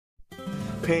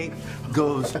paint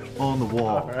goes on the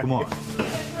wall. Right. Come on.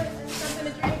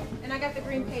 Something to drink, and I got the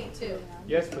green paint too.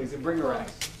 Yes, please, and bring her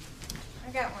ice.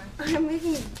 I got one. I'm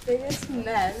making the biggest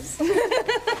mess.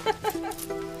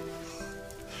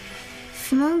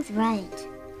 Simone's right.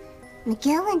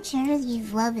 Miguel and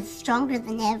Charity's love is stronger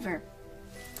than ever.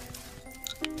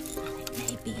 Well, it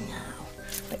may be now,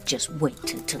 but just wait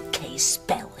till Kay's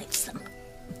spell hits them.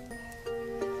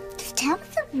 Does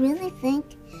Tabitha really think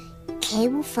Kay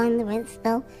will find the right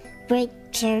spell, break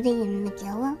Charity and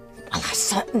Miguel up? Well, I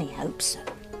certainly hope so.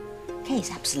 Kay's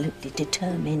absolutely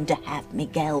determined to have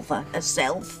Miguel for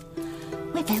herself.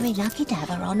 We're very lucky to have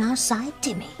her on our side,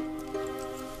 Timmy.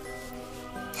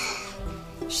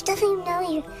 She doesn't even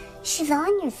know she's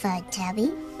on your side,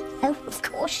 Tabby. Oh, of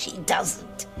course she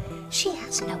doesn't. She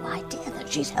has no idea that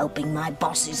she's helping my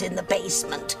bosses in the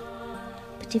basement.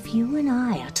 But if you and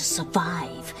I are to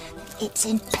survive, it's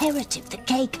imperative that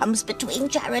Kay comes between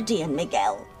Charity and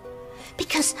Miguel.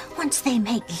 Because once they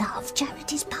make love,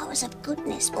 Charity's powers of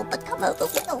goodness will become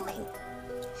overwhelming.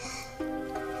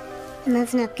 And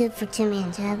that's not good for Timmy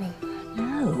and Tabby.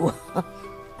 No,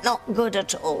 not good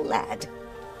at all, lad.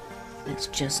 Let's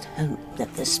just hope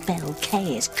that the spell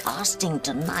Kay is casting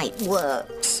tonight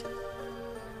works.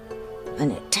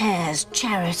 And it tears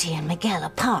Charity and Miguel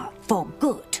apart for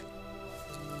good.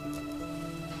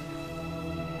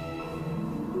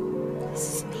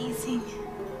 This is amazing.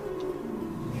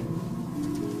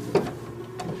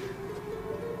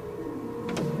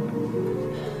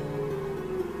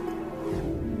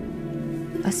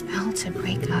 A spell to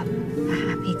break up a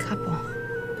happy couple.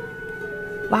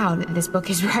 Wow, this book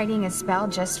is writing a spell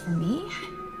just for me?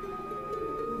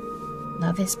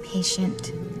 Love is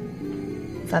patient.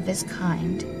 Love is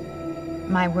kind.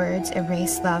 My words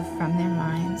erase love from their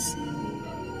minds.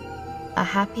 A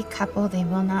happy couple they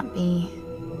will not be.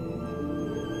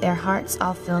 Their hearts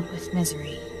all filled with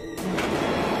misery.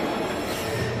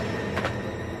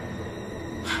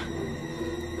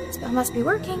 Spell must be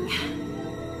working.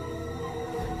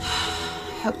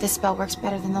 I hope this spell works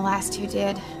better than the last two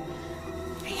did.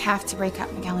 I have to break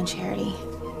up Miguel and Charity.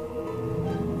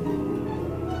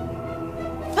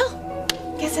 Well,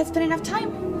 guess that's been enough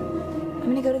time. I'm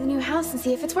gonna go to the new house and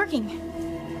see if it's working.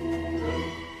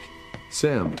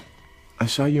 Sam, I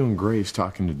saw you and Grace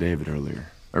talking to David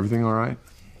earlier. Everything all right?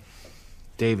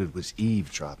 David was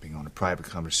eavesdropping on a private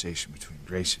conversation between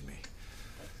Grace and me.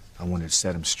 I wanted to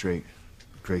set him straight.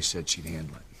 Grace said she'd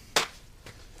handle it.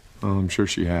 Well, I'm sure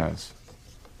she has.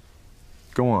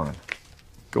 Go on.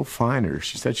 Go find her.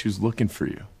 She said she was looking for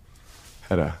you.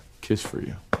 Had a kiss for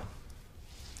you.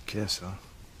 Kiss, huh?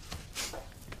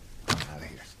 I'm out of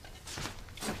here.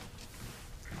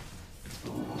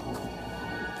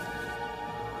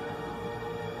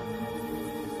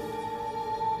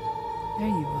 There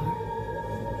you are.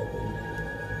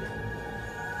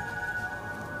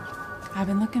 I've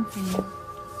been looking for you.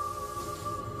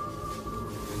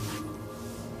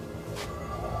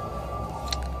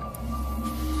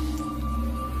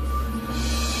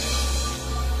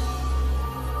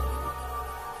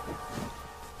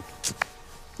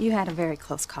 You had a very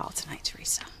close call tonight,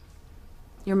 Teresa.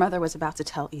 Your mother was about to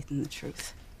tell Ethan the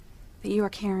truth, that you are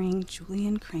carrying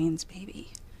Julian Crane's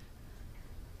baby.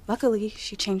 Luckily,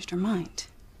 she changed her mind.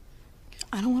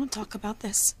 I don't want to talk about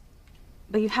this.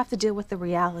 But you have to deal with the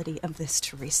reality of this,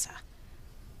 Teresa.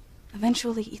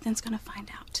 Eventually, Ethan's gonna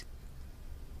find out.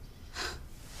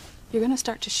 You're gonna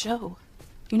start to show.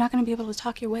 You're not gonna be able to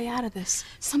talk your way out of this.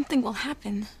 Something will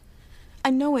happen.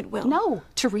 I know it will. No,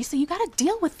 Teresa, you gotta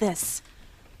deal with this.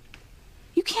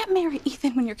 You can't marry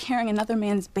Ethan when you're carrying another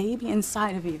man's baby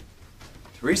inside of you.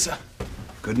 Teresa,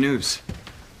 good news.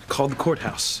 I called the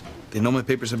courthouse. They know my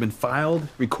papers have been filed,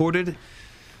 recorded.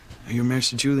 Your marriage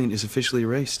to Julian is officially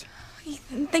erased.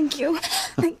 Ethan, thank you.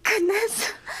 Thank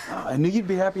goodness. I knew you'd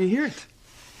be happy to hear it.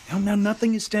 Now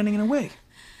nothing is standing in our way.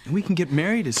 And we can get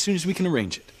married as soon as we can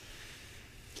arrange it.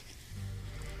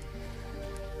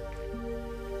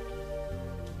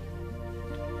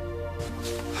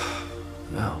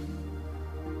 Well,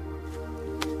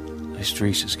 at least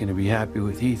Teresa's gonna be happy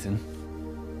with Ethan.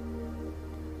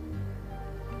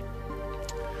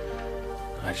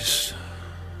 I just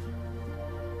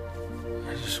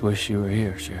wish you were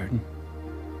here, Sheridan.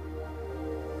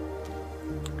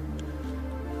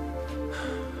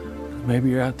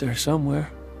 Maybe you're out there somewhere,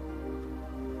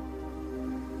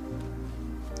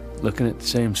 looking at the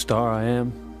same star I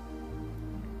am,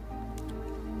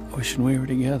 wishing we were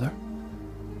together.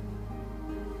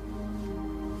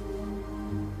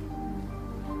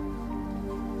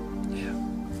 Yeah.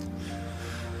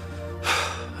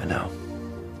 I know.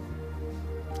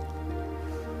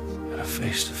 Gotta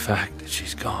face the fact that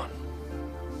she's gone.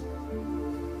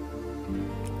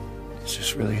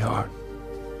 just really hard.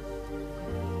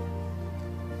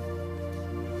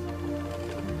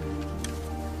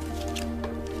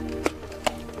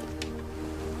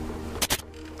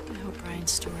 I hope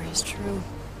Brian's story is true.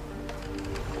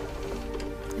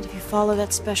 And if you follow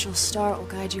that special star, it will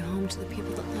guide you home to the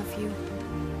people that love you.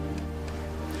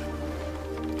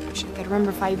 I wish I could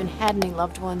remember if I even had any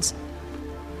loved ones.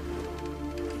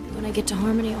 Maybe when I get to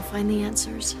Harmony, I'll find the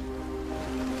answers.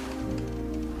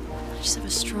 I just have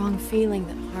a strong feeling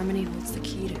that Harmony holds the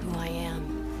key to who I am.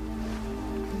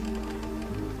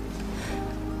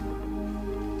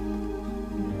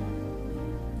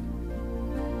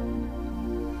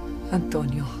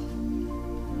 Antonio,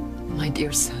 my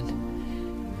dear son,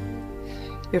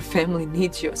 your family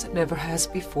needs you as it never has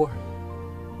before.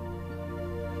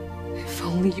 If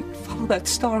only you'd follow that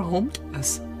star home to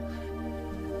us.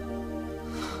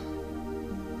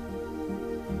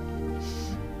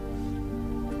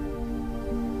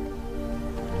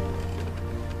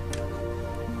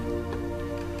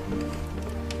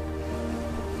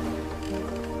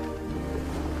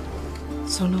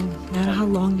 So no matter how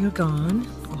long you're gone,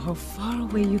 or how far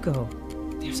away you go,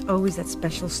 there's always that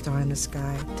special star in the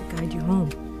sky to guide you home,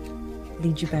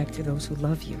 lead you back to those who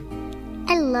love you.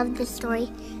 I love this story.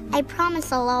 I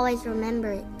promise I'll always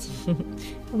remember it.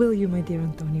 Will you, my dear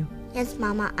Antonio? Yes,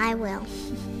 Mama, I will.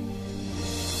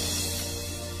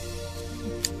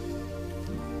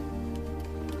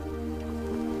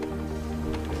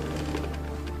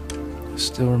 I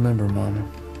still remember, Mama.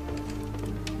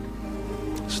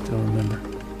 I still remember.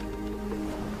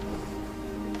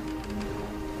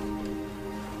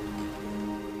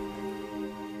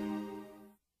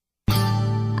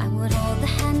 I would hold the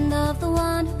hand of the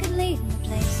one who could lead me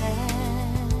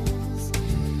places,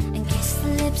 and kiss the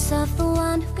lips of the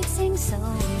one who could sing so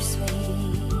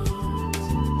sweet.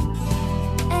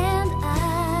 And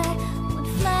I would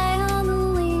fly on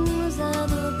the wings of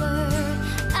the bird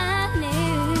I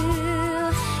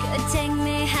knew could take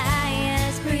me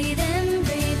highest. Breathe in,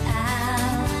 breathe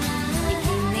out. You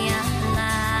keep me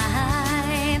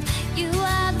alive. You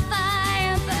are the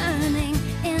fire burning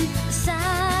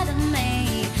inside of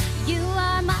me. You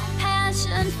are my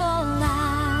passion for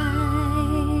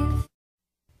life.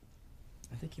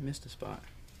 I think you missed a spot.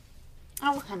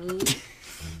 Oh, honey.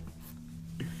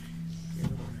 I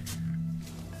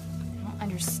don't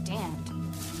understand.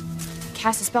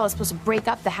 Cast a spell is supposed to break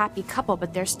up the happy couple,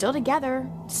 but they're still together,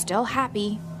 still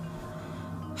happy.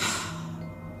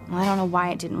 Well, I don't know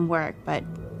why it didn't work, but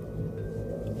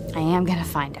I am gonna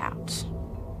find out.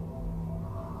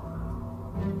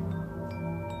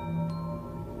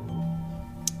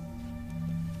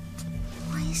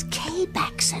 Why is Kay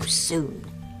back so soon?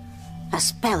 A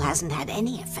spell hasn't had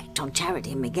any effect on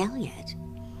Charity and Miguel yet.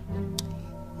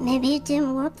 Maybe it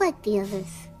didn't work like the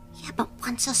others. Yeah, but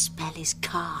once a spell is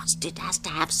cast, it has to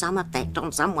have some effect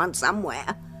on someone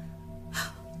somewhere.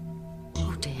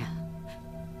 Oh dear.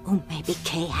 Oh, maybe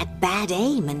Kay had bad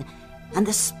aim and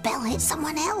the spell hit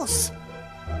someone else.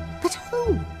 But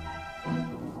who?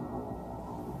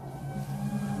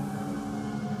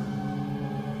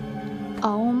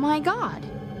 Oh my god.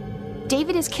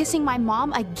 David is kissing my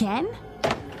mom again?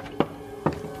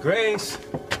 Grace,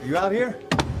 are you out here?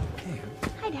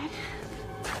 Hi, Dad.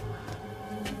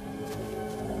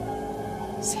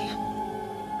 Sam.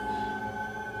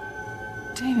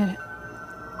 David,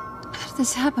 how did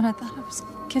this happen? I thought I was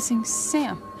kissing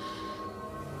Sam.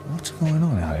 What's going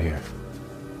on out here?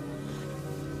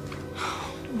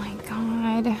 Oh my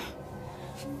god.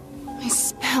 My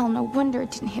spell, no wonder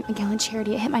it didn't hit Miguel and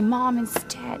Charity. It hit my mom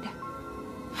instead.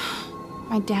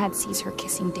 My dad sees her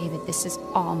kissing David. This is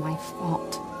all my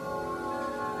fault.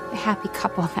 The happy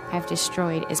couple that I've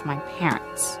destroyed is my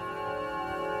parents.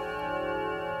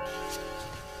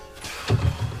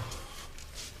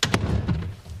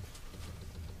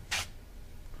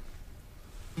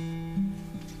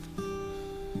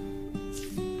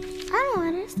 I don't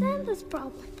understand this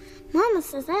problem. Mama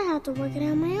says I have to work it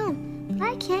out on my own, but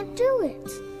I can't do it.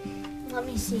 Let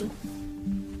me see.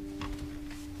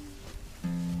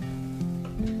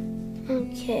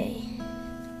 Okay.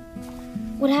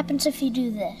 What happens if you do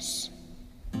this?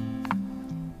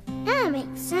 That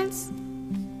makes sense.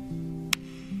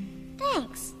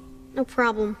 Thanks. No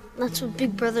problem. That's what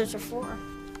big brothers are for.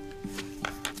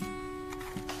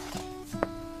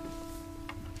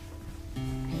 I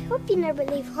hope you never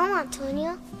leave home,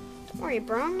 Antonio. Don't worry,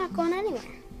 bro. I'm not going anywhere.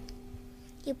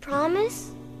 You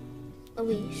promise?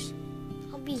 Louise,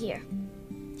 I'll be here.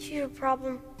 If you have a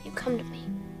problem, you come to me.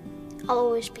 I'll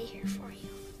always be here for you.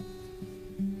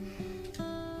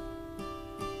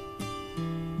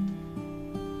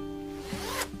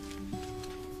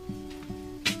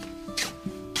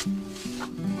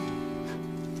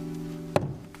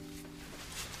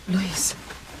 Please.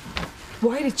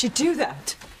 Why did you do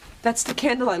that? That's the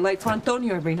candle I light for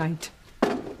Antonio every night.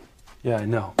 Yeah, I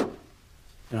know.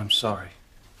 And I'm sorry.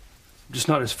 I'm just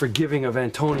not as forgiving of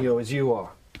Antonio as you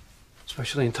are.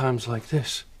 Especially in times like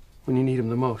this, when you need him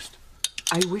the most.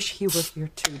 I wish he were here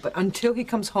too, but until he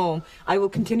comes home, I will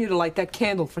continue to light that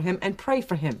candle for him and pray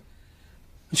for him.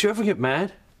 Did you ever get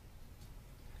mad?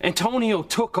 Antonio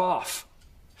took off.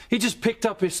 He just picked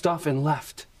up his stuff and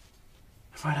left.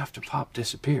 Right after Pop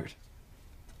disappeared.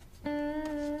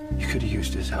 You could have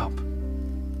used his help.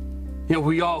 You know,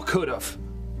 we all could have.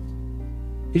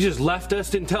 He just left us,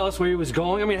 didn't tell us where he was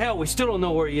going. I mean, hell, we still don't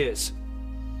know where he is.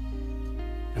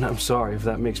 And I'm sorry if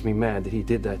that makes me mad that he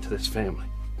did that to this family.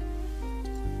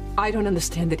 I don't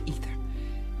understand it either.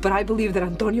 But I believe that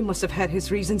Antonio must have had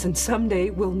his reasons, and someday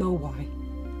we'll know why.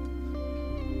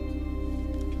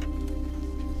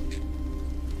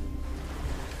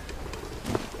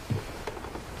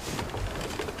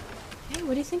 Hey,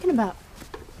 what are you thinking about?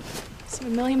 I'm a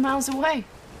million miles away.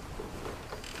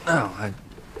 No, I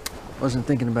wasn't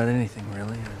thinking about anything,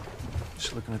 really. I'm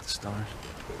just looking at the stars.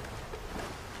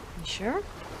 You sure?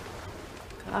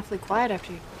 Got awfully quiet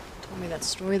after you told me that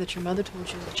story that your mother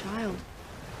told you as a child.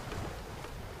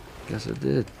 Guess I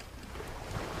did.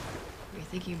 Were you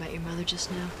thinking about your mother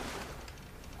just now?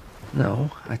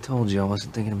 No, I told you I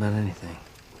wasn't thinking about anything.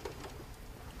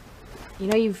 You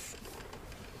know, you've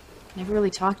never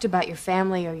really talked about your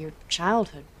family or your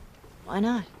childhood. Why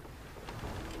not?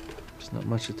 There's not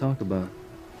much to talk about.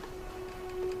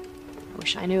 I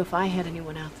wish I knew if I had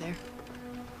anyone out there.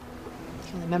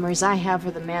 The only memories I have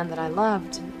are the man that I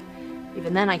loved, and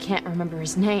even then I can't remember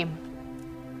his name.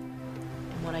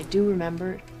 And what I do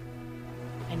remember,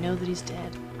 I know that he's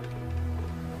dead.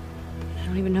 I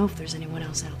don't even know if there's anyone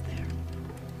else out there.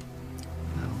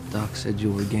 Well, Doc said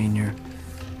you'll regain your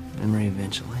memory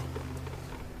eventually.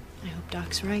 I hope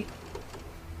Doc's right.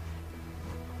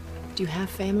 Do you have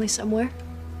family somewhere?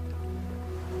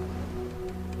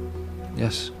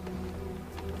 Yes.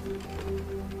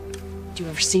 Do you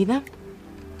ever see them?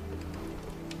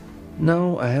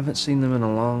 No, I haven't seen them in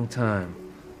a long time.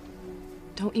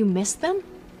 Don't you miss them?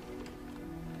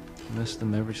 I miss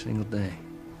them every single day.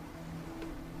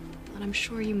 But I'm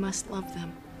sure you must love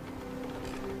them.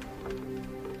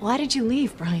 Why did you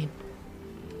leave, Brian?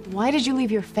 Why did you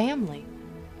leave your family?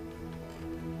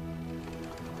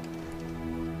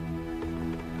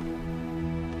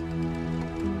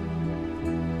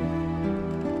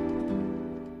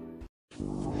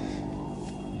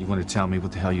 You want to tell me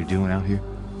what the hell you're doing out here?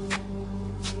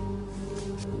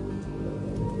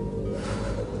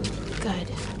 Good.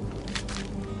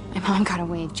 My mom got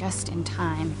away just in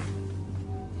time.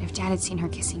 If Dad had seen her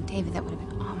kissing David, that would have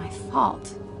been all my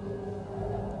fault.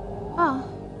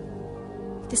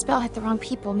 Well, if the spell hit the wrong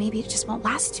people, maybe it just won't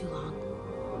last too long.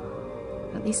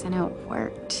 But at least I know it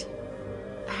worked.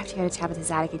 I have to go to Tabitha's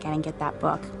attic again and get that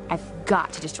book. I've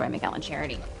got to destroy Miguel and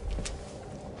Charity.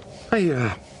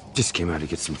 I, just came out to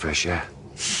get some fresh air.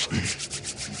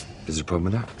 Is there a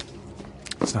problem with that?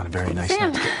 It's not a very nice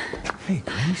Sam. night. Hey,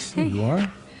 Grace, Hey. here you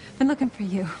are. Been looking for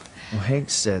you. Well, Hank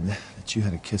said that you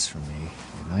had a kiss from me,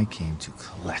 and I came to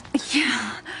collect.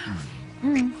 Yeah.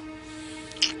 Mm.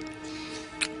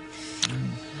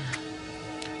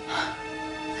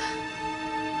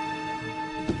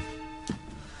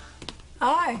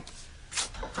 Hi.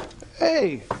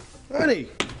 Hey, honey,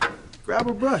 grab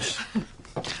a brush.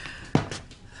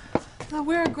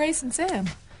 Where are Grace and Sam?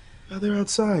 Oh, they're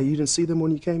outside. You didn't see them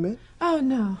when you came in? Oh,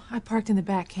 no. I parked in the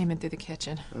back, came in through the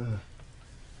kitchen.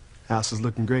 House is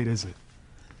looking great, isn't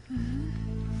it?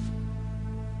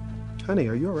 Honey,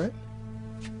 are you all right?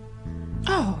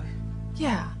 Oh,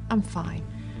 yeah, I'm fine.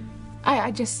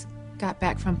 I just got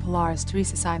back from Polaris.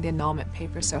 Teresa signed the annulment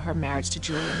papers, so her marriage to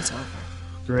Julian is over.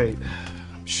 Great.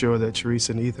 I'm sure that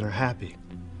Teresa and Ethan are happy.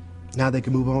 Now they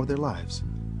can move on with their lives.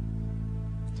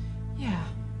 Yeah.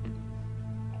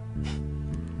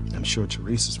 I'm sure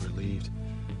Teresa's relieved.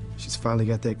 She's finally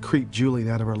got that creep Julian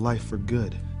out of her life for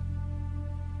good.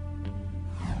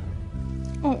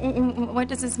 What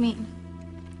does this mean?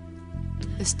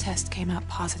 This test came out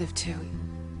positive, too.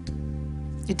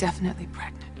 You're definitely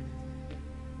pregnant.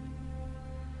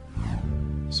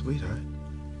 Sweetheart,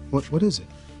 what is it?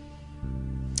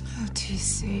 Oh,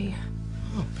 TC.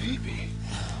 Oh, baby.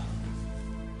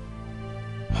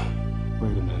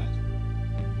 Wait a minute.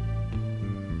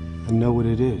 I know what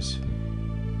it is.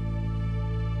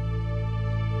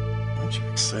 Aren't you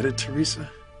excited, Teresa?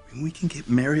 I mean, we can get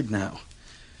married now.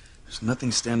 There's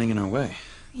nothing standing in our way.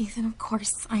 Ethan, of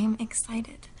course, I am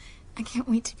excited. I can't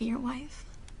wait to be your wife.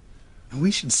 And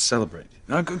we should celebrate.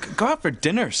 Go out for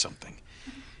dinner or something.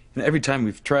 And every time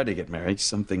we've tried to get married,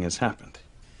 something has happened.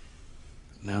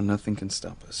 But now nothing can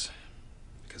stop us,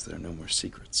 because there are no more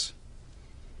secrets.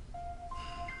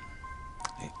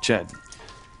 Hey, Chad,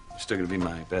 you're still gonna be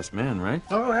my best man, right?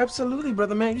 Oh, absolutely,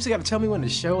 brother man. You just gotta tell me when to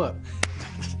show up.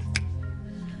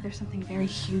 There's something very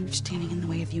huge standing in the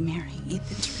way of you marrying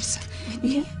Ethan, Teresa.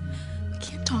 We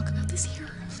can't talk about this here.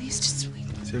 Please, just wait.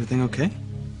 Is everything okay?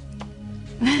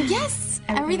 Yes,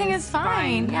 everything is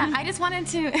fine. Yeah, I just wanted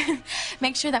to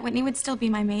make sure that Whitney would still be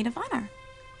my maid of honor.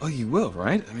 Oh, you will,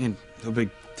 right? I mean, no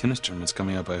big tennis tournaments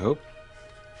coming up, I hope.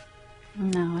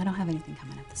 No, I don't have anything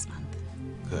coming up this month.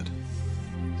 Good.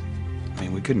 I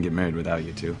mean, we couldn't get married without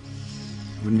you two.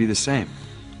 It wouldn't be the same.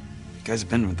 You guys have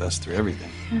been with us through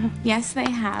everything. Yes, they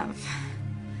have.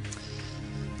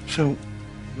 So,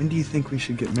 when do you think we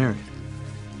should get married?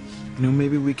 You know,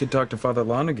 maybe we could talk to Father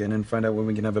Lonergan and find out when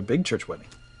we can have a big church wedding.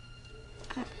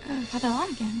 Father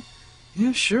Lonergan?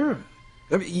 Yeah, sure.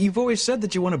 I mean, you've always said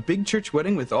that you want a big church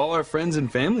wedding with all our friends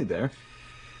and family there.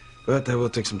 But that will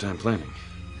take some time planning.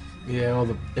 Yeah, all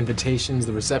the invitations,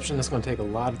 the reception, that's gonna take a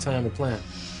lot of time to plan.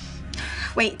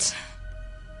 Wait.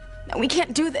 No, we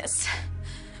can't do this.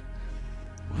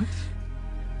 What?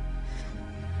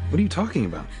 What are you talking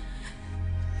about?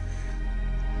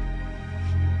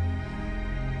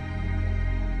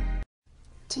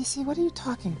 TC, what are you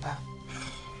talking about?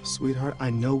 Sweetheart, I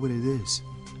know what it is.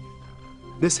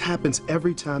 This happens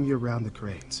every time you're around the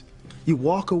Cranes. You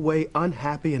walk away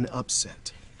unhappy and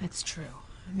upset. That's true.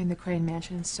 I mean, the Crane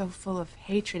Mansion is so full of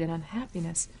hatred and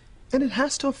unhappiness. And it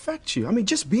has to affect you. I mean,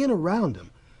 just being around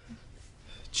him.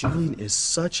 Julian is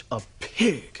such a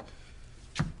pig.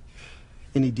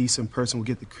 Any decent person will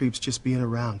get the creeps just being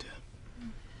around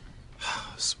him.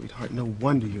 Sweetheart, no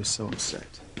wonder you're so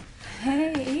upset.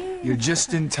 Hey. You're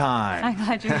just in time. I'm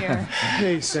glad you're here.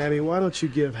 Hey, Sammy, why don't you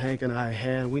give Hank and I a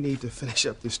hand? We need to finish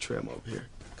up this trim over here.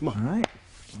 Come on. All right.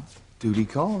 Duty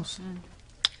calls.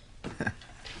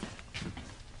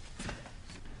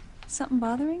 Something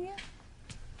bothering you?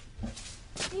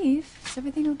 Eve, is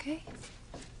everything okay?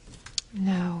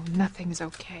 No, nothing's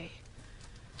okay.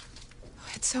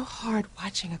 It's so hard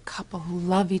watching a couple who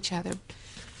love each other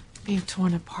being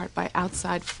torn apart by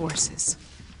outside forces.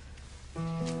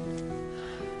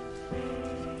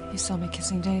 You saw me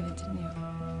kissing David, didn't you?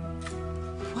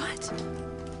 What?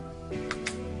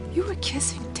 You were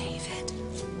kissing David?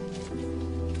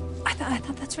 I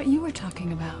thought that's what you were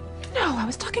talking about. No, I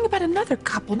was talking about another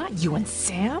couple, not you and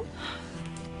Sam.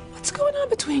 What's going on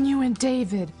between you and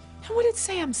David? And what did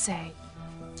Sam say?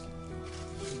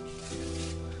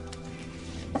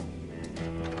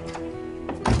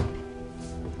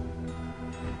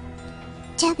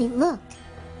 Debbie, look.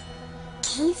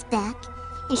 Kay's back,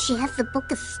 and she has the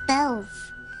Book of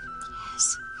Spells.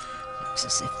 Yes. Looks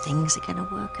as if things are gonna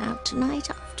work out tonight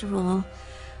after all.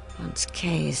 Once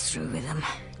Kay is through with them,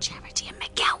 Charity and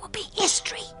Miguel will be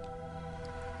history.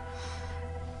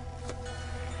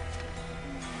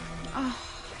 Oh.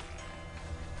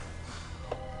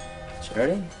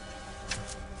 Charity?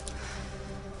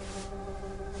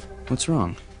 What's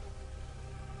wrong?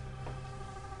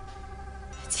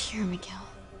 It's here, Miguel.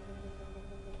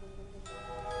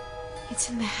 It's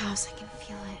in the house. I can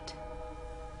feel it.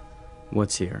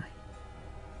 What's here?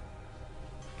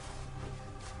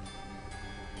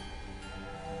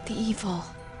 The evil.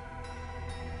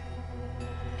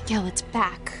 Miguel, it's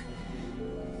back.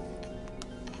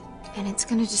 And it's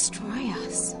gonna destroy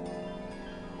us.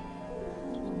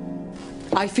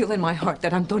 I feel in my heart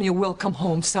that Antonio will come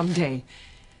home someday.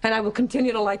 And I will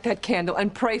continue to light that candle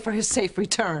and pray for his safe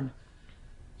return.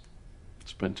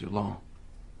 It's been too long.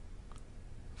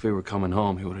 If he were coming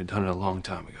home, he would have done it a long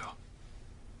time ago.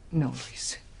 No,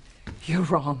 Luis. You're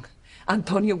wrong.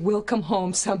 Antonio will come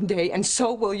home someday, and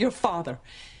so will your father.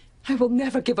 I will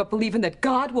never give up believing that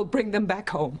God will bring them back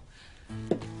home.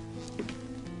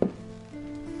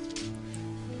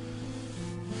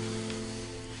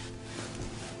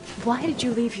 Why did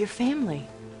you leave your family?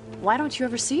 Why don't you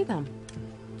ever see them?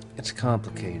 It's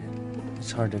complicated.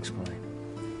 It's hard to explain.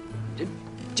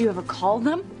 Do you ever call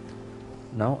them?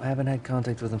 No, I haven't had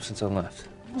contact with them since I left.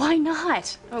 Why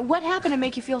not? What happened to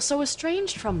make you feel so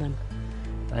estranged from them?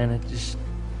 Diana, just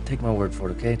take my word for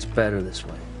it, okay? It's better this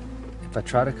way. If I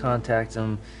try to contact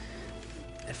them,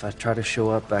 if I try to show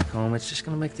up back home, it's just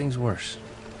gonna make things worse.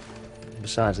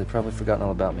 Besides, they've probably forgotten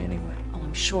all about me anyway. Oh,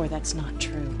 I'm sure that's not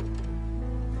true.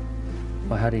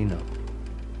 Well, how do you know?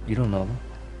 You don't know them.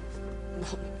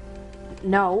 Well,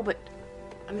 no, but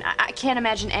I mean, I can't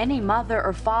imagine any mother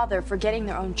or father forgetting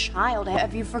their own child.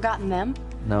 Have you forgotten them?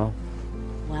 No.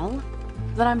 Well,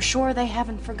 then I'm sure they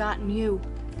haven't forgotten you.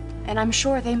 And I'm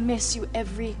sure they miss you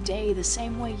every day the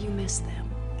same way you miss them.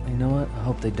 You know what? I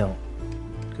hope they don't.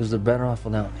 Because they're better off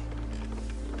without me.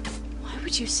 Why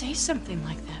would you say something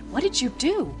like that? What did you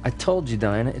do? I told you,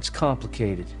 Diana, it's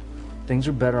complicated. Things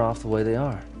are better off the way they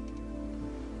are.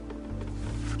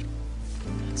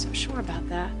 I'm not so sure about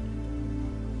that.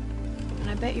 And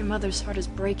I bet your mother's heart is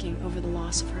breaking over the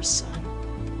loss of her son.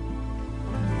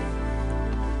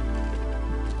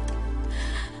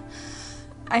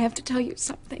 I have to tell you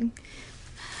something.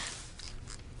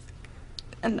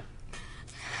 And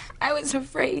I was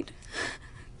afraid.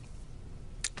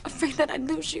 Afraid that I'd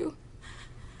lose you.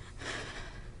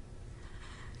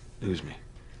 Lose me?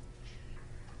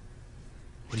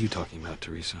 What are you talking about,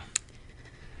 Teresa?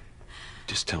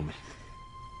 Just tell me.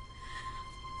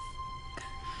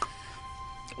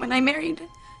 When I married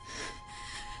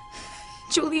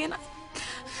Julian,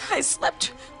 I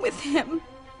slept with him.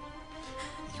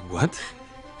 You what?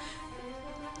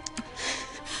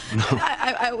 No.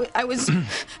 I was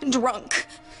drunk.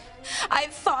 I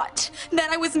thought that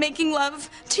I was making love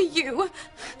to you.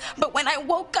 But when I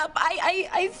woke up,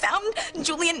 I found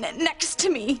Julian next to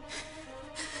me.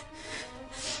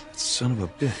 Son of a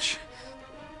bitch.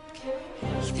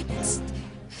 Ethan,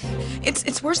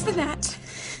 it's worse than that.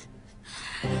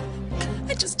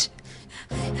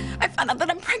 I found out that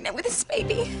I'm pregnant with this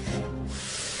baby.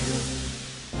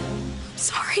 I'm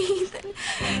sorry, Ethan.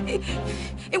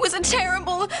 It was a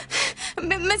terrible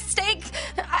mistake.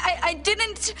 I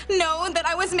didn't know that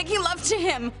I was making love to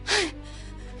him.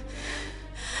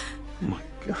 Oh my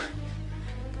God.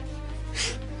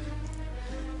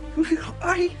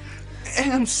 I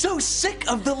am so sick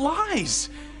of the lies.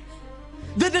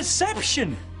 The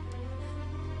deception.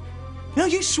 Now,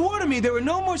 you swore to me there were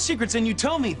no more secrets, and you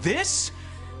tell me this?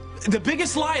 The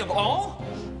biggest lie of all?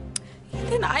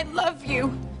 Ethan, I love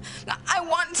you. I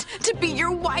want to be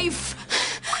your wife.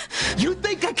 You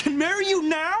think I can marry you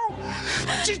now?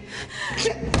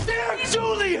 There,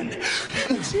 Julian! No.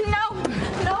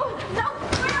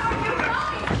 Where are you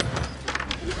going?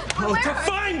 Oh, to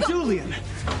find Julian!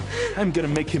 I'm gonna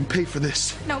make him pay for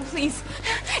this. No, please.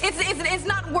 It's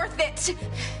not worth it.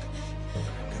 I'm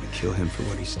gonna kill him for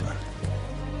what he's done.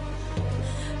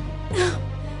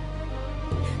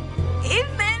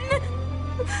 Ethan!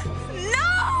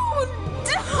 No!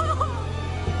 Don't!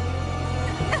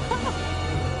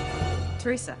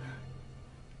 Teresa.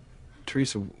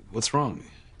 Teresa, what's wrong?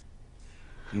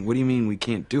 And what do you mean we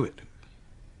can't do it?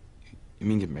 You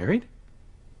mean get married?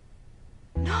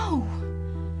 No,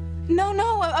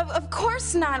 of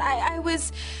course not. I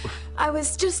was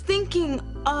just thinking,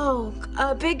 oh,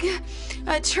 a big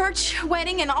church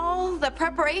wedding and all the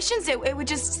preparations, it would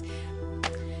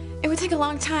take a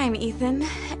long time, Ethan,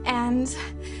 and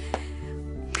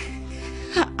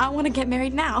I want to get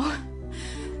married now.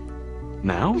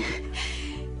 Now?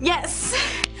 Yes.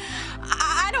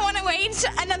 I don't want to wait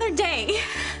another day.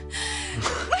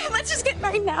 Let's just get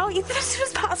married now, Ethan, as soon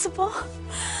as possible.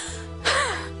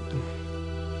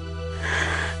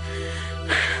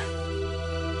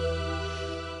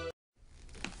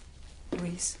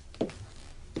 Louise,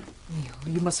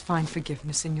 you must find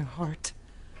forgiveness in your heart.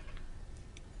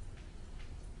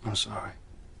 I'm sorry.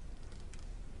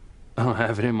 I don't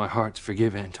have it in my heart to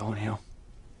forgive Antonio.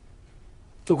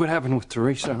 Look what happened with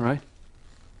Teresa, right?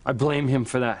 I blame him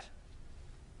for that.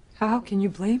 How can you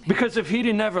blame him? Because if he'd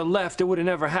have never left, it would have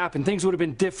never happened. Things would have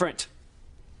been different.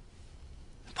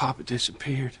 Papa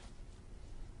disappeared.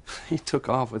 He took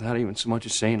off without even so much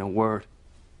as saying a word.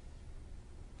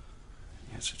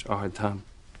 He had such a hard time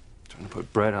trying to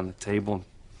put bread on the table.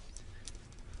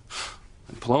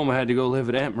 And Paloma had to go live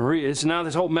at Aunt Maria's. And now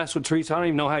this whole mess with Teresa, I don't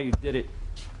even know how you did it.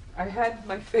 I had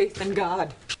my faith in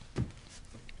God.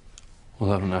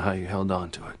 Well, I don't know how you held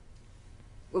on to it.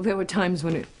 Well, there were times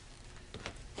when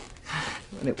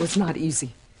it was not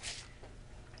easy.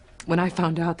 When I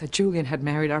found out that Julian had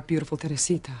married our beautiful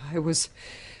Teresita, I was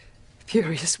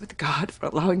furious with God for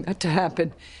allowing that to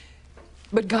happen.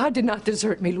 But God did not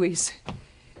desert me, Louise.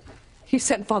 He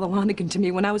sent Father Lonigan to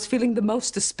me when I was feeling the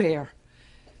most despair.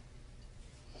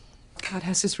 God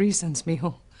has his reasons,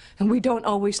 mijo. And we don't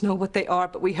always know what they are,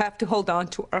 but we have to hold on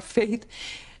to our faith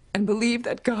and believe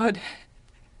that God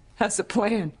has a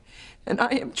plan. And I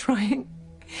am trying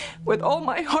with all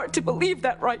my heart to believe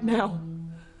that right now.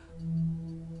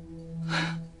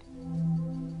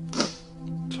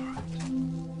 It's all right.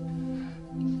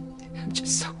 I'm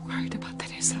just so worried about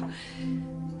Teresa.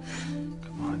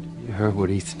 Come on, you heard what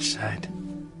Ethan said.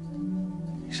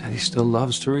 He said he still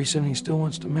loves Teresa and he still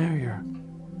wants to marry her.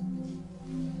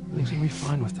 Things will be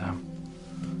fine with them.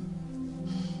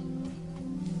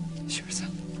 Sure,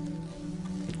 son.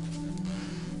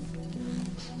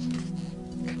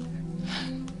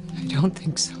 I don't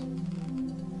think so.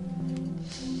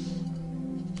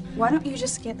 Why don't you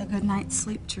just get a good night's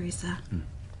sleep, Teresa?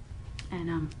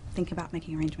 And think about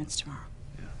making arrangements tomorrow.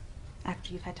 Yeah.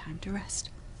 After you've had time to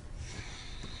rest.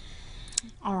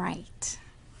 All right.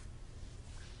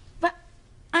 But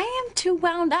I am too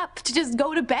wound up to just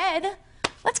go to bed.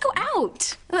 Let's go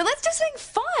out. Let's do something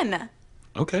fun.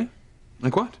 Okay.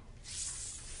 Like what?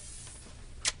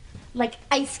 Like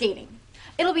ice skating.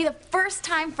 It'll be the first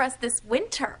time for us this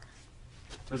winter.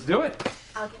 Let's do it.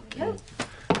 I'll get my coat.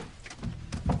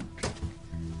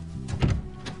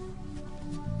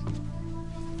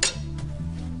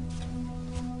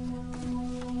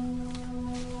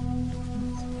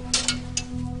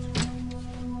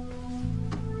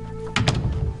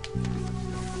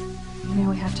 You know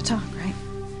we have to talk, right?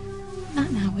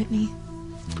 Not now, Whitney.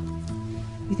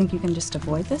 You think you can just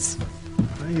avoid this?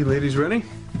 Are you ladies ready?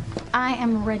 I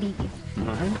am ready. All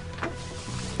right.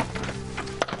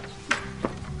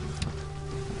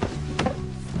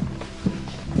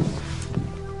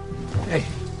 Hey.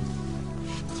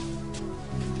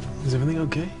 Is everything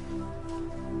okay?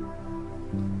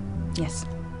 Yes.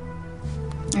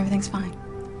 Everything's fine.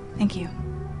 Thank you.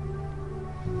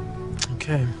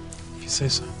 Okay, if you say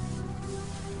so.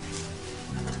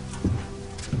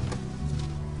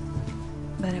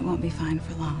 But it won't be fine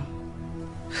for long.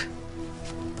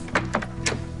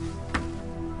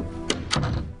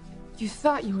 You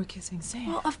thought you were kissing Sam.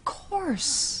 Well, of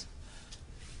course.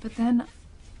 But then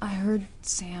I heard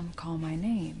Sam call my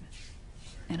name.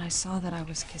 And I saw that I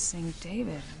was kissing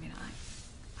David. I mean,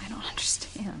 I don't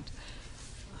understand.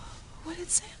 What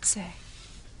did Sam say?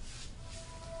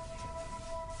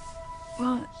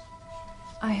 Well,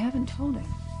 I haven't told him.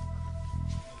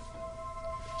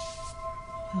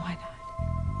 Why not?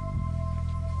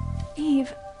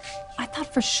 Eve, I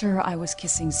thought for sure I was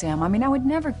kissing Sam. I mean, I would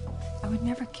never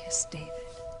kiss David.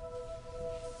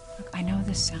 Look, I know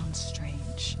this sounds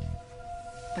strange,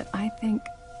 but I think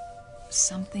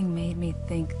something made me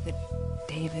think that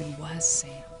David was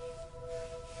Sam.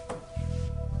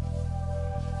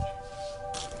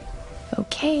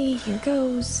 Okay, here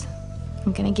goes.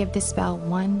 I'm gonna give this spell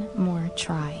one more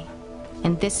try.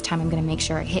 And this time I'm gonna make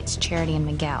sure it hits Charity and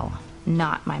Miguel,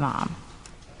 not my mom.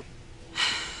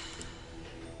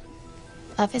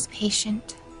 Love is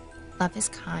patient, love is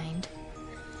kind.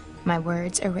 My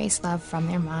words erase love from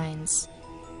their minds.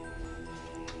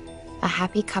 A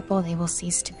happy couple they will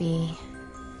cease to be,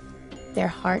 their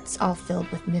hearts all filled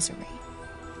with misery.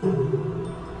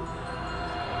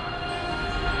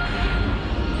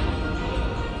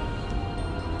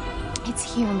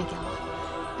 It's here, Miguel.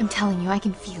 I'm telling you, I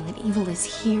can feel it. Evil is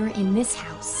here in this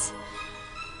house.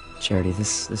 Charity,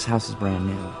 this house is brand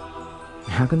new.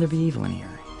 How can there be evil in here?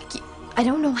 I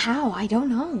don't know how. I don't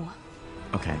know.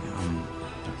 Okay,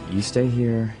 you stay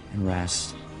here and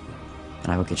rest,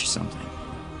 and I will get you something.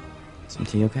 Some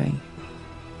tea, okay?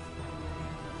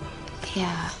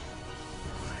 Yeah.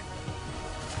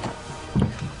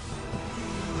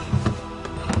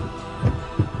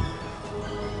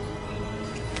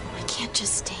 I can't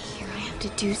just stay here. I have to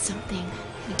do something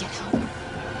and get help.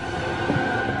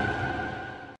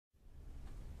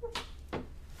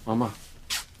 Mama.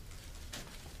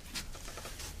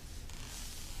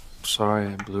 Sorry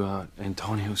I blew out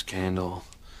Antonio's candle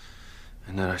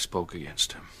and that I spoke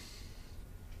against him.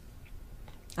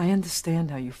 I understand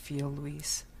how you feel,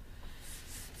 Luis.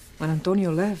 When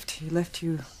Antonio left, he left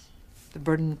you the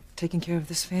burden of taking care of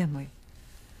this family.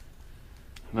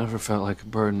 It never felt like a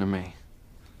burden to me.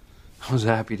 I was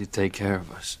happy to take care of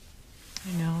us.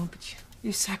 I know, but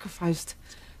you sacrificed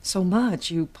so much.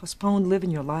 You postponed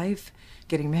living your life,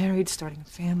 getting married, starting a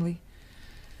family.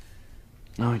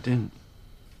 No, I didn't.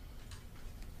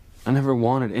 I never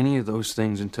wanted any of those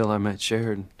things until I met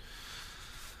Sheridan.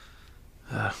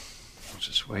 I was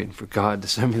just waiting for God to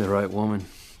send me the right woman.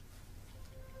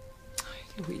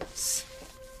 Luis,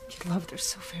 you loved her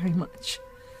so very much.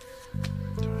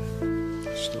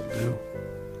 I still do.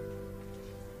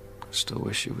 I still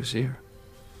wish she was here.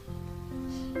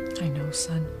 I know,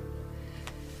 son.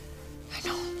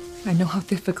 I know how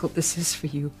difficult this is for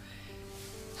you.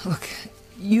 Look,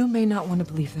 you may not want to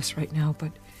believe this right now,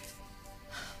 but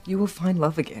you will find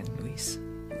love again, Luis.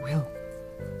 You will.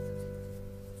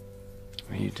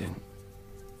 Well, you didn't.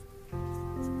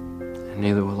 And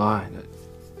neither will I.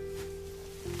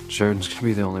 Sheridan's gonna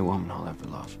be the only woman I'll ever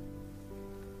love.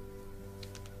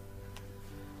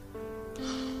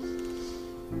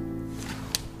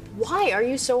 Why are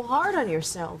you so hard on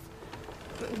yourself?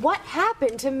 What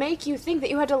happened to make you think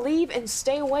that you had to leave and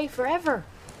stay away forever?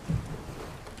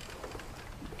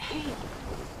 Hey,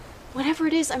 whatever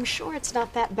it is, I'm sure it's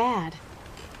not that bad.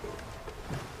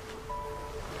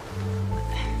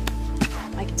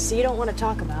 Like, can see you don't want to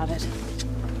talk about it.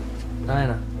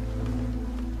 Diana,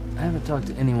 I haven't talked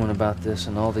to anyone about this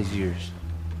in all these years.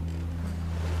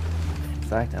 In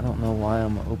fact, I don't know why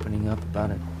I'm opening up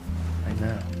about it right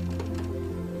now.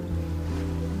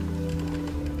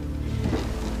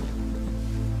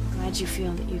 Glad you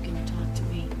feel that you can talk to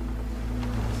me.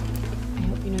 I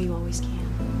hope you know you always can.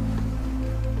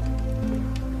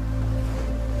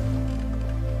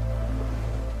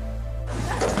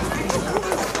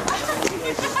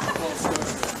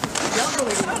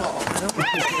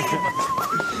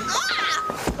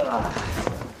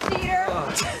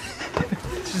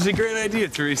 This is a great idea,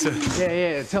 Teresa.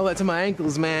 Yeah, tell that to my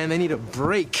ankles, man. They need a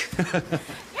break. Yeah,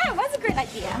 it was a great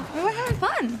idea. We were having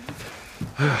fun.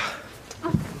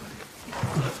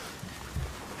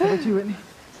 How about you, Whitney?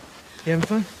 You having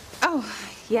fun? Oh,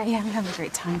 yeah, I'm having a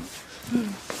great time.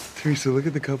 Teresa, look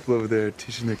at the couple over there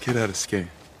teaching their kid how to skate.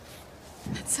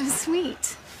 That's so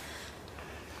sweet.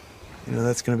 You know,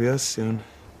 that's gonna be us soon,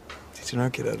 teaching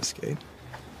our kid how to skate.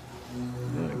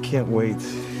 I can't wait.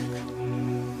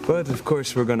 But, of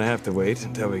course, we're gonna have to wait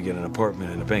until we get an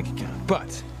apartment and a bank account.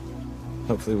 But,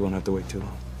 hopefully we won't have to wait too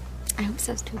long. I hope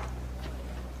so, too.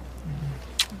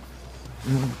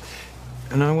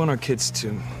 And I want our kids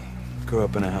to grow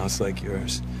up in a house like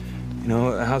yours. You know,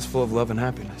 a house full of love and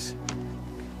happiness.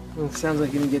 Well, it sounds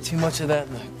like you didn't get too much of that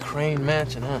in the Crane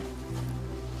mansion, huh?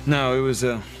 No, it was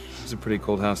a pretty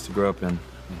cold house to grow up in.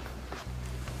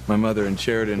 My mother and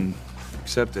Sheridan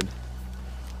accepted.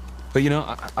 But you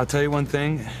know, I'll tell you one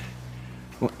thing.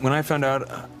 When I found out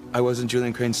I wasn't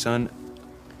Julian Crane's son,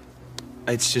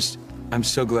 it's just, I'm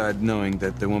so glad knowing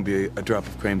that there won't be a drop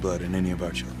of Crane blood in any of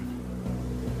our children.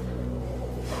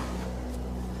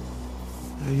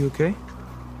 Are you okay?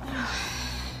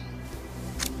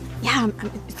 Yeah,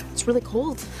 it's really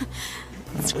cold.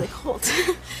 It's really cold.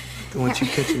 Don't want you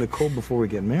catching a cold before we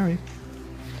get married.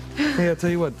 Hey, I'll tell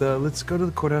you what, let's go to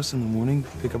the courthouse in the morning,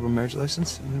 pick up our marriage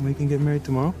license, and then we can get married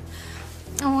tomorrow.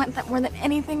 I want that more than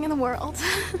anything in the world.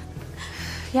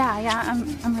 Yeah,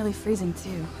 I'm really freezing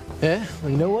too. Yeah?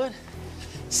 Well, you know what?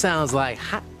 Sounds like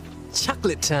hot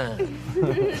chocolate time.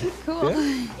 Cool.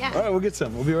 Yeah? All right, we'll get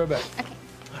some. We'll be right back. Okay.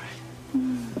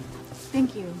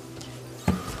 Thank you.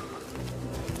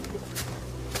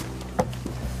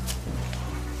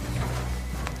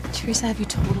 Teresa, have you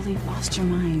totally lost your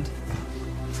mind?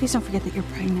 Please don't forget that you're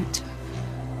pregnant.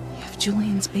 You have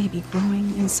Julian's baby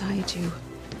growing inside you. You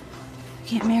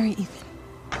can't marry Ethan.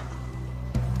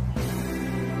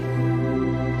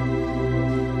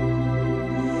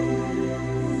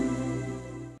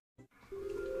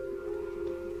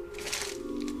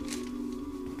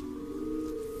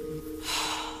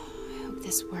 I hope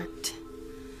this worked.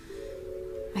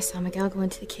 I saw Miguel go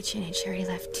into the kitchen and Sherry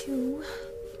left too.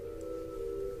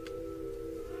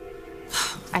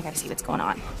 I gotta see what's going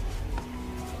on.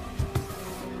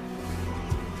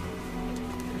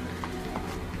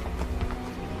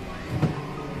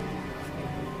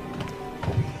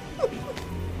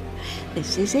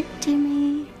 This is it,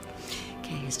 Timmy.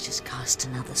 Kay has just cast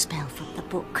another spell from the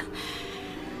book.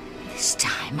 This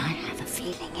time I have a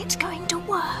feeling it's going to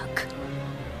work.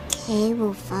 Kay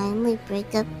will finally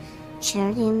break up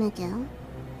Charity and Miguel.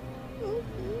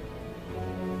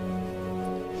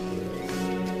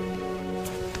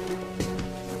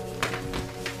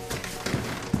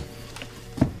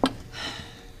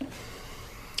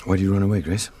 Why do you run away,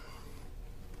 Grace?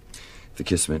 If the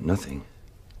kiss meant nothing,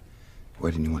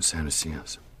 why didn't you want Sam to see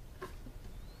us?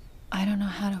 I don't know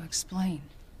how to explain.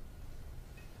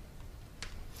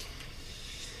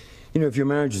 You know, if your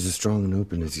marriage is as strong and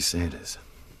open as you say it is,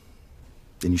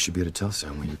 then you should be able to tell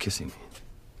Sam when you're kissing me.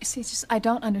 See, it's just, I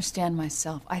don't understand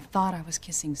myself. I thought I was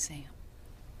kissing Sam.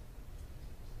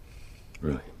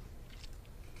 Really?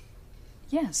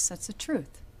 Yes, that's the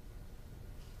truth.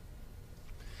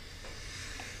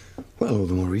 Well,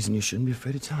 the more reason you shouldn't be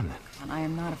afraid to tell him then. And I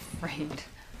am not afraid.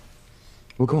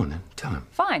 Well, go on then. Tell him.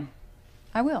 Fine.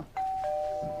 I will.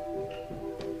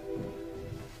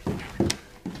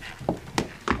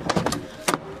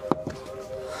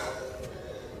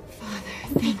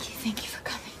 Thank you for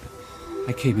coming.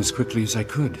 I came as quickly as I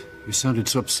could. You sounded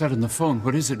so upset on the phone.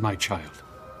 What is it, my child?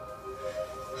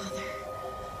 Father,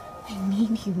 I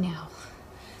need you now.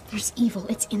 There's evil.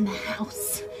 It's in the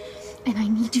house. And I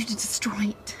need you to destroy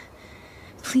it.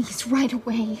 Please, right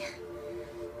away.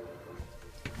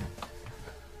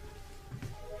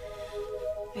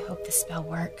 I hope the spell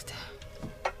worked.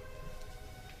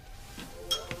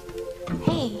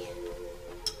 Hey.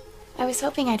 I was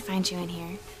hoping I'd find you in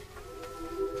here.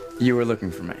 You were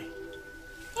looking for me.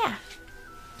 Yeah.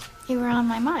 You were on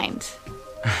my mind.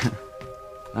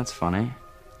 That's funny.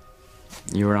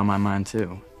 You were on my mind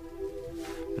too.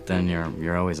 But then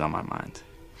you're always on my mind.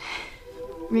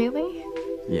 Really?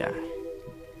 Yeah.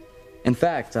 In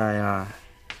fact, I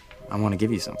want to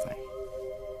give you something.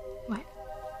 What?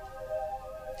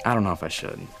 I don't know if I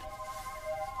should.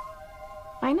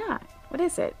 Why not? What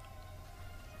is it?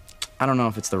 I don't know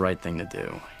if it's the right thing to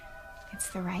do. It's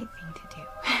the right thing to do.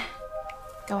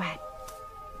 Go ahead.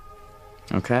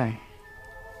 Okay.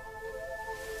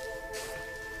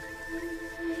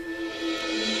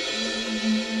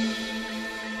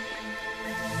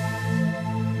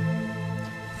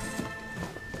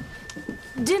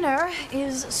 Dinner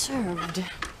is served.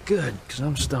 Good, because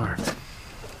I'm starved.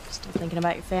 Still thinking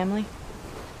about your family?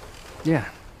 Yeah.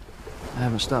 I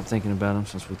haven't stopped thinking about them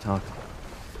since we talked.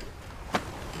 I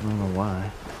don't know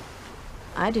why.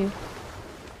 I do.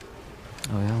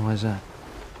 Oh, yeah? Why's that?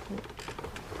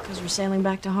 Because we're sailing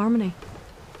back to Harmony.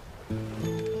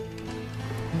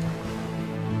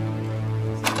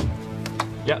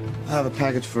 Yep. I have a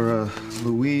package for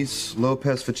Louise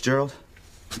Lopez Fitzgerald.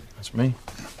 That's me.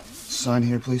 Sign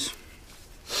here, please.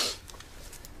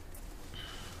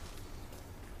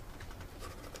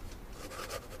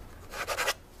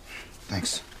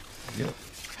 Thanks. Yep.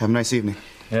 Have a nice evening.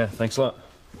 Yeah, thanks a lot.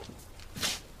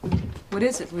 What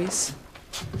is it, Luis?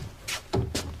 I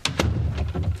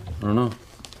don't know.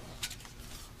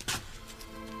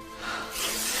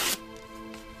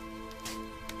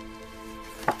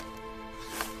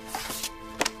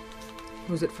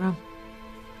 Who's it from?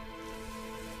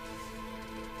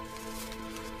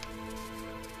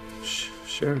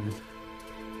 Sheridan.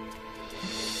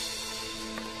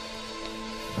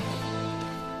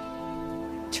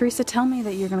 Teresa, tell me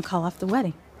that you're going to call off the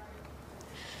wedding.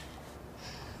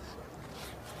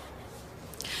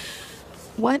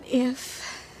 What if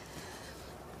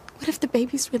the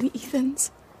baby's really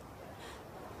Ethan's?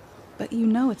 But you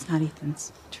know it's not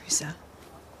Ethan's, Teresa.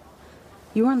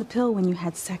 You were on the pill when you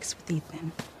had sex with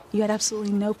Ethan. You had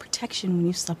absolutely no protection when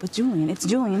you slept with Julian. It's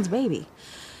Julian's baby.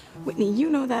 Whitney, you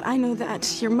know that, I know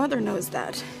that, your mother knows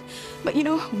that. But you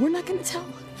know, we're not gonna tell,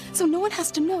 so no one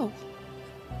has to know.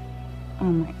 Oh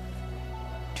my...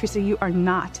 Teresa, you are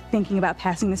not thinking about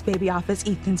passing this baby off as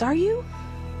Ethan's, are you?